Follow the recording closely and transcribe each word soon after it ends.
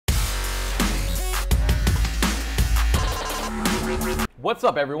What's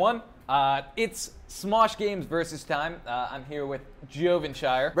up, everyone? It's Smosh Games versus time. I'm here with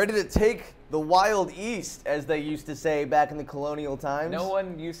Jovenshire. Ready to take the Wild East, as they used to say back in the colonial times. No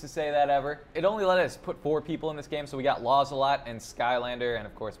one used to say that ever. It only let us put 4 people in this game, so we got Laws-a-Lot and Skylander, and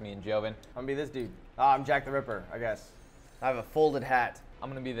of course me and Joven. I'm gonna be this dude. I'm Jack the Ripper, I guess. I have a folded hat. I'm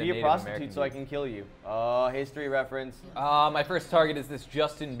gonna be the Be Native a prostitute American so I dude. can kill you. Oh, history reference. My first target is this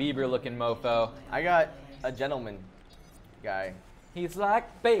Justin Bieber looking mofo. I got a gentleman guy. He's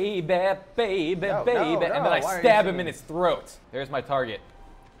like, baby, baby, No, baby, no, and then no, I why are you stab him singing? in his throat. There's my target.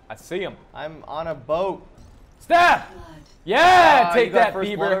 I see him. I'm on a boat. Stab! Yeah, You take got that,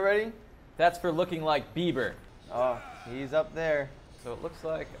 first blood Bieber. already? That's for looking like Bieber. Oh, he's up there. So it looks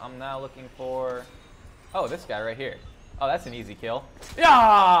like I'm now looking for, oh, this guy right here. Oh, that's an easy kill.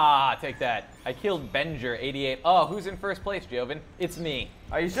 Yeah, take that. I killed Benger, 88. Oh, who's in first place, Joven? It's me.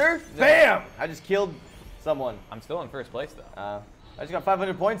 Are you sure? Bam! I just killed someone. I'm still in first place, though. I just got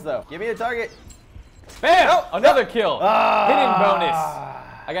 500 points, though. Give me a target. Bam! No, Another no. kill. Hidden bonus.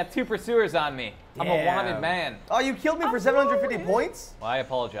 I got 2 pursuers on me. I'm a Yeah. wanted man. Oh, you killed me for 750 points? Well, I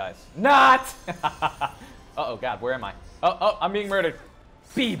apologize. Not! Uh-oh, God, where am I? Oh, I'm being murdered.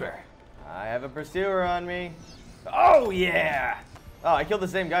 Bieber. I have a pursuer on me. Oh, yeah. Oh, I killed the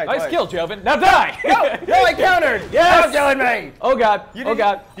same guy Nice twice. kill, Joven. Now die! No, I countered. Yes! Stop killing me. Oh, God. You Oh,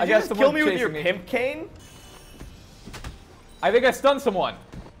 God. Did I you got just someone kill me with your chasing pimp cane? I think I stunned someone.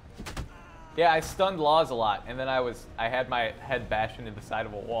 Yeah, I stunned Laws-a-Lot, and then I had my head bashed into the side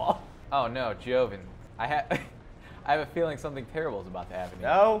of a wall. Oh no, Joven. I have a feeling something terrible is about to happen.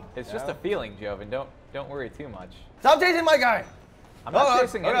 No. It's just a feeling, Joven. Don't worry too much. Stop chasing my guy. I'm not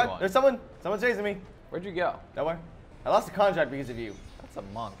chasing God. anyone. There's someone chasing me. Where'd you go? Nowhere. I lost the contract because of you. That's a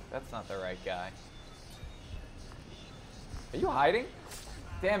monk. That's not the right guy. Are you hiding?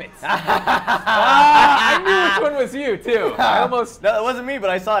 Damn it. I knew which one was you, too. I almost... No, it wasn't me, but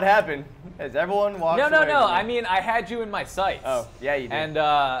I saw it happen. As everyone walks No. away from me. I mean, I had you in my sights. Oh, yeah, you did. And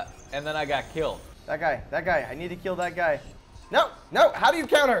then I got killed. That guy. I need to kill that guy. No. How do you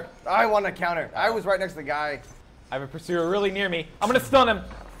counter? I want to counter. I was right next to the guy. I have a pursuer really near me. I'm gonna stun him.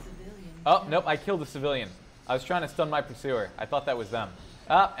 Oh, nope, I killed a civilian. I was trying to stun my pursuer. I thought that was them.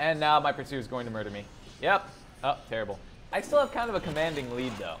 And now my pursuer is going to murder me. Yep. Oh, terrible. I still have kind of a commanding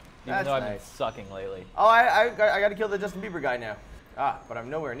lead, though. Even That's though I've been nice. sucking lately. Oh, I got to kill the Justin Bieber guy now. But I'm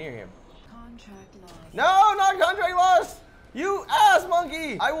nowhere near him. Contract lost. No, not contract lost. You ass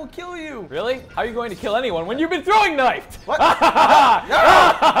monkey. I will kill you. Really? How are you going to kill anyone when you've been throwing knifed? What? No.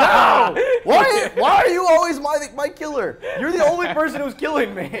 Why are you always my killer? You're the only person who's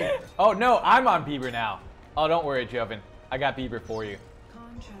killing me. Oh, no, I'm on Bieber now. Oh, don't worry, Joven. I got Bieber for you.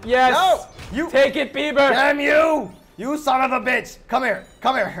 Contract. Yes! No, you Take it, Bieber! Damn you! You son of a bitch! Come here!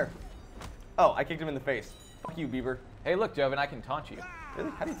 Oh, I kicked him in the face. Fuck you, Bieber. Hey, look, Joven, I can taunt you.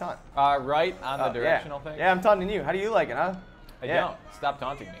 Really? How do you taunt? Right on the directional thing. Yeah, I'm taunting you. How do you like it, huh? I don't. Stop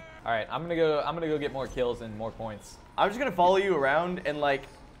taunting me. All right, I'm gonna go get more kills and more points. I'm just gonna follow you around and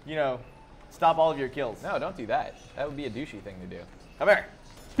stop all of your kills. No, don't do that. That would be a douchey thing to do. Come here.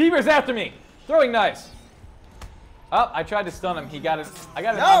 Bieber's after me! Throwing knives! Oh, I tried to stun him. I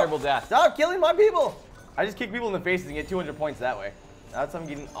got an honorable death. Stop killing my people! I just kick people in the faces and get 200 points that way. That's how I'm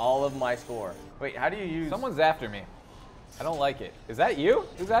getting all of my score. Wait, how do you use... Someone's after me. I don't like it. Is that you?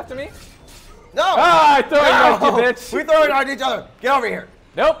 Who's after me? No! Ah, I throw a knife, you bitch! We throw it on each other. Get over here.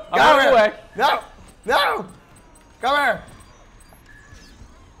 Nope, I'm Come running here. away. No! Come here.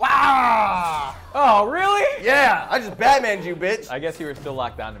 Wow! Oh, really? Yeah, I just Batmaned you, bitch. I guess you were still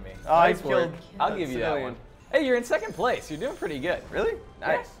locked onto me. Oh, I Nice work. killed I'll a give you that civilian. one. Hey, you're in second place. You're doing pretty good. Really?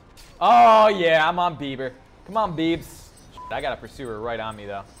 Nice. Oh, yeah, I'm on Bieber. Come on, Biebs. I got a pursuer right on me,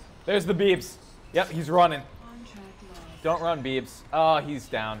 though. There's the Biebs. Yep, he's running. Contract lost. Don't run, Biebs. Oh, he's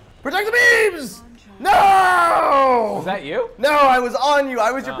down. Protect the beams! Contract. No! Was that you? No, I was on you.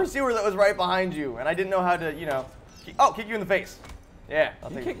 I was your Oh. pursuer that was right behind you, and I didn't know how to, kick you in the face. Yeah. I'll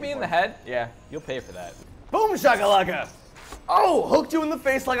You take kick it. me in the head? Yeah. You'll pay for that. Boom shakalaka! Oh, hooked you in the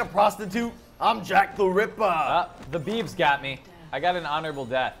face like a prostitute. I'm Jack the Ripper. The Biebs got me. I got an honorable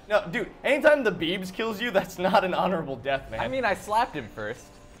death. No, dude, anytime the Biebs kills you, that's not an honorable death, man. I mean, I slapped him first.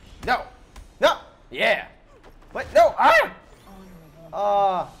 No. Yeah. What? No.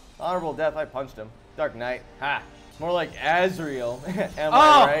 Honorable death. I punched him. Dark Knight. Ha. More like Azrael. Am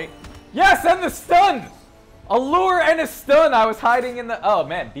I right? Yes, and the stun! A lure and a stun. I was hiding in the... Oh,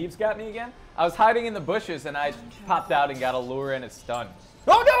 man, Biebs got me again? I was hiding in the bushes, and I popped out and got a lure and a stun.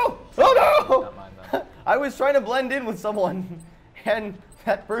 Oh, no! Oh, no! Not mine, though. I was trying to blend in with someone, and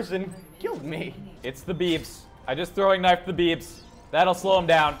that person killed me. It's the Biebs. I just throwing knife the Biebs. That'll slow him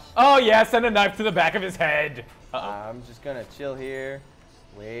down. Oh, yeah, send a knife to the back of his head. Uh-oh. I'm just gonna chill here.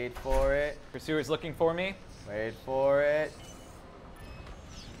 Wait for it. Pursuer's looking for me. Wait for it.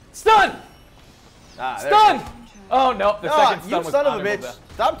 Stun! Ah, there Stun! it is. Oh, nope, the Ah, second stun you was son of a honorable bitch. death.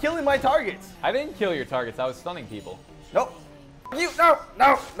 Stop killing my targets. I didn't kill your targets, I was stunning people. Nope. You, no,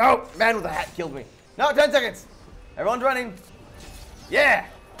 no, no. Man with a hat killed me. No, 10 seconds. Everyone's running. Yeah.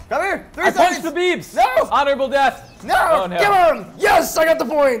 Come here. 3 I seconds. punched the Beebs! No. Honorable death! No, Oh, no. give him. Yes, I got the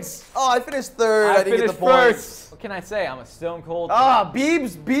points. Oh, I finished third. I didn't get the finished points. first. What can I say? I'm a stone cold. Ah,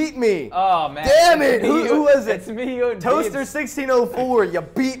 Beebs beat me. Oh, man. Damn It's it. me, Who was it? It's me, you, and Toaster Beebs. 1604. You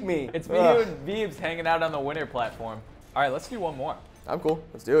beat me. It's me, you, and Beebs hanging out on the winner platform. All right, let's do one more. I'm cool.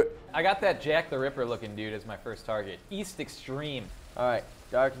 Let's do it. I got that Jack the Ripper looking dude as my first target. East Extreme. All right.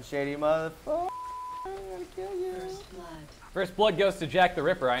 Dark and shady motherfucker. I'm gonna kill you. First blood. First blood goes to Jack the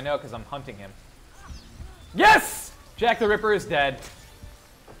Ripper. I know because I'm hunting him. Yes! Jack the Ripper is dead.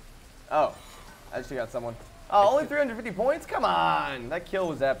 Oh, I actually got someone. Oh, only 350 points? Come on. That kill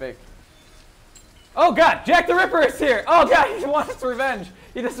was epic. Oh, God. Jack the Ripper is here. Oh, God. He wants revenge.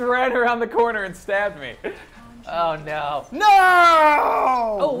 He just ran around the corner and stabbed me. Oh, no. No!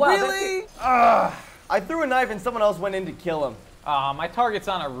 Oh, wow, Really? I threw a knife and someone else went in to kill him. My target's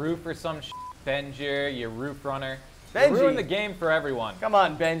on a roof or some shit. Benjer, you roof runner. You Benji. ruined the game for everyone. Come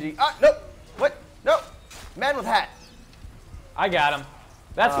on, Benji. Ah, nope. What? Nope. Man with hat. I got him.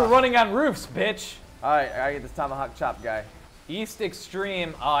 That's for running on roofs, bitch. All right, I gotta get this tomahawk chop guy. East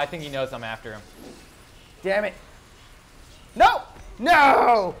Extreme. Oh, I think he knows I'm after him. Damn it. No!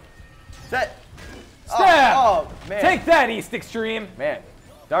 No! Set. Stab! Oh, man. Take that, East Extreme. Man.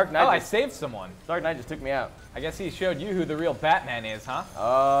 Dark Knight. Oh, I saved someone. Dark Knight just took me out. I guess he showed you who the real Batman is, huh?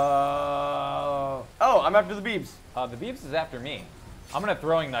 Oh, I'm after the Beebs. The Beebs is after me. I'm gonna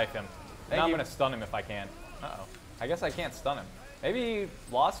throwing knife him. Thank Now I'm you. gonna stun him if I can. Uh-oh. I guess I can't stun him. Maybe he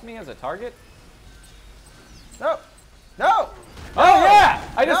lost me as a target? No. No. Oh, yeah!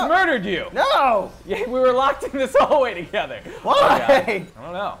 I just No. murdered you! No. Yeah, we were locked in this hallway together. Why? Oh, God. I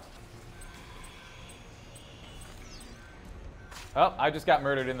don't know. Oh, I just got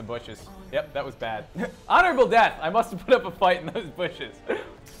murdered in the bushes. Yep, that was bad. Honorable death! I must have put up a fight in those bushes.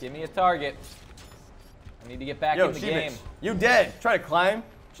 Give me a target. I need to get back Yo, in the She-Bitch, game. you dead. Try to climb.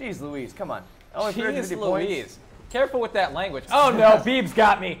 Jeez Louise, come on. Only Jeez 350 points. Louise. Careful with that language. Oh no, Beebs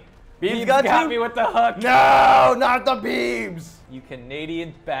got me. Beebs got you? me with the hook. No, not the Beebs. You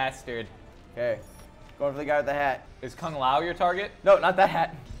Canadian bastard. Okay, going for the guy with the hat. Is Kung Lao your target? No, not that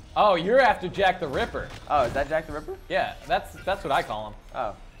hat. Oh, you're after Jack the Ripper. Oh, is that Jack the Ripper? Yeah, that's what I call him.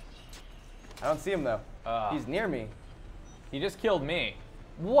 Oh. I don't see him though. He's near me. He just killed me.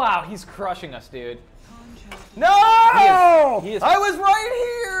 Wow, he's crushing us, dude. Contract. No! he is- I was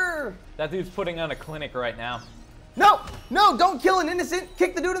right here! That dude's putting on a clinic right now. No! No, don't kill an innocent!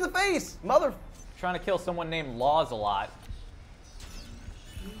 Kick the dude in the face! Mother... Trying to kill someone named Laws a lot.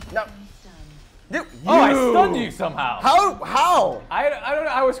 No. Stunned. Dude, Oh, I stunned you somehow. How? I don't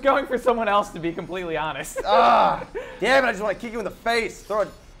know. I was going for someone else, to be completely honest. Ah, damn it, I just want to kick you in the face. Throw it,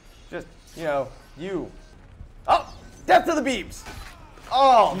 just, you know, you. Oh, death to the Beebs.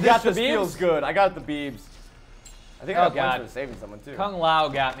 Oh, this got the just Beebs? feels good. I got the Beebs. I think I Oh, got God. points for saving someone, too. Kung Lao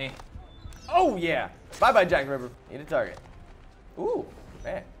got me. Oh, yeah. Bye-bye, Jack the Ripper. Need a target. Ooh,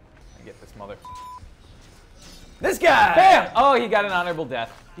 man. I get this mother. This guy! Bam! Oh, he got an honorable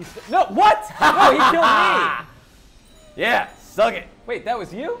death. No, what? No, he killed me. Yeah, suck it. Wait, that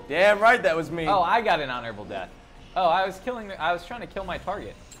was you? Damn right that was me. Oh, I got an honorable death. Oh, I was trying to kill my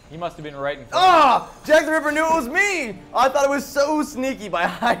target. He must have been right in front. Oh, Jack the Ripper knew it was me. I thought it was so sneaky by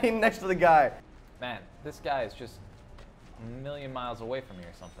hiding next to the guy. Man, this guy is just a million miles away from me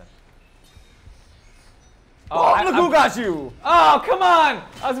or something. Oh, look who got you. Oh, come on!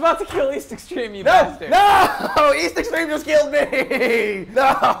 I was about to kill East Extreme, you No, bastard. no! East Extreme just killed me!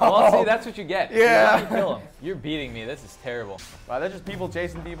 No! Well, see, that's what you get. Yeah. You let me kill him. You're beating me. This is terrible. Wow, they're just people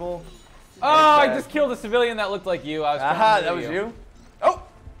chasing people. Oh, I bad. just killed a civilian that looked like you. I was trying Aha, to that kill was you? Oh!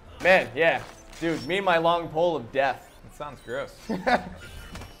 Man, yeah. Dude, me and my long pole of death. That sounds gross.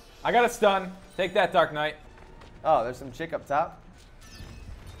 I got a stun. Take that, Dark Knight. Oh, there's some chick up top.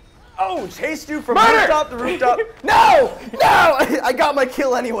 Oh, chased you from Murder! rooftop to rooftop. No! No! I got my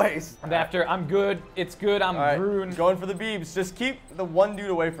kill anyways. And after, I'm good. It's good. I'm All right, ruined. going for the Beebs. Just keep the one dude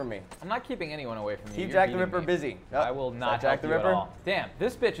away from me. I'm not keeping anyone away from you. Keep You're Jack the beating Ripper me. busy. I will Is not that Jack help the you Ripper? at all. Damn,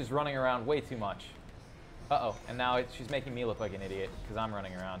 this bitch is running around way too much. Uh-oh, and now she's making me look like an idiot because I'm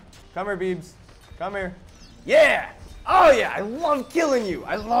running around. Come here, Beebs. Come here. Yeah! Oh yeah, I love killing you.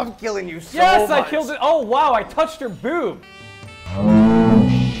 I love killing you so Yes, much. I killed it. Oh, wow, I touched her boob.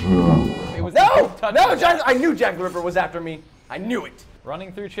 It was No! touch No, of Jack, death. I knew Jack the Ripper was after me. I knew it.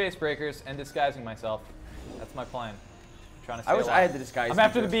 Running through chase breakers and disguising myself. That's my plan. Trying to stay I wish alive. I had the disguise. I'm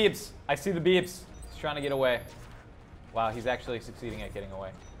after the feature. Beebs. I see the Beebs. He's trying to get away. Wow, he's actually succeeding at getting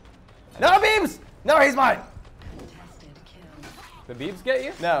away. No, Beebs! No, he's mine. Contested kill. The Beebs get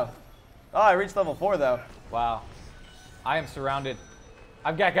you? No. Oh, I reached level 4 though. Wow. I am surrounded.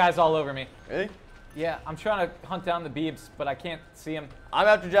 I've got guys all over me. Really? Yeah, I'm trying to hunt down the Beebs, but I can't see him. I'm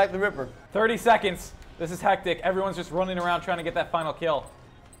after Jack the Ripper. 30 seconds. This is hectic. Everyone's just running around trying to get that final kill.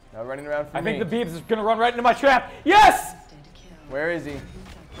 Now running around for I me. think the Beebs is going to run right into my trap. Yes! Contested kill. Where is he?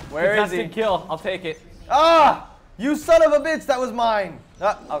 Where is he? Contested kill. I'll take it. Ah! You son of a bitch, that was mine.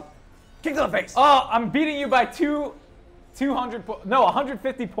 Kick to the face. Oh, I'm beating you by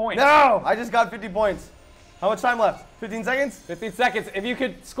 150 points. No! I just got 50 points. How much time left? 15 seconds? 15 seconds. If you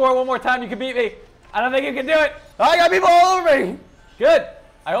could score one more time, you could beat me. I don't think you can do it. I got people all over me. Good.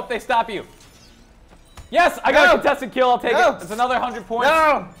 I hope they stop you. Yes, I got a contested kill. I'll take No. it. It's another 100 points.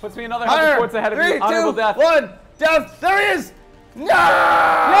 No. Puts me another 100 points ahead of you. 3, 2, Honorable death. 1. Death. There he is. No! Yeah,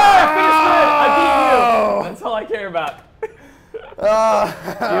 I finished it. I beat you. That's all I care about. You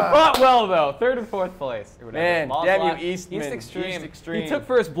fought well, though. 3rd and 4th place. Or whatever. Man, Long damn block. you, Eastman. East Extreme. East Extreme. He took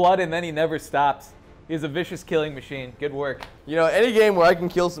first blood, and then he never stopped. He's a vicious killing machine. Good work. You know, any game where I can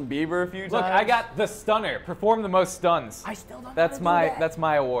kill some Bieber a few times. Look, I got the stunner. Perform the most stuns. I still don't That's know my how to do that. that's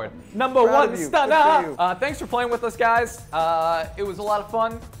my award. Number Proud 1 of you. stunner. Good for you. Thanks for playing with us, guys. It was a lot of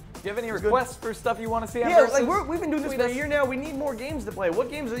fun. Do you have any requests for stuff you want to see on Yeah, Versus? like we've been doing this Tweet for a us. year now. We need more games to play. What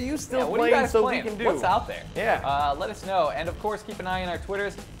games are you still What are you playing guys so playing? we can do? What's out there? Yeah. Let us know. And of course, keep an eye on our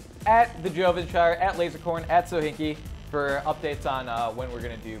Twitters at the Jovenshire, at Lasercorn, at Sohinky for updates on when we're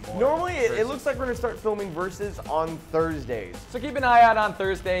going to do more. Normally, it Versus. looks like we're going to start filming Versus on Thursdays. So keep an eye out on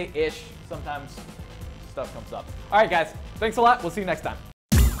Thursday-ish. Sometimes stuff comes up. All right, guys. Thanks a lot. We'll see you next time.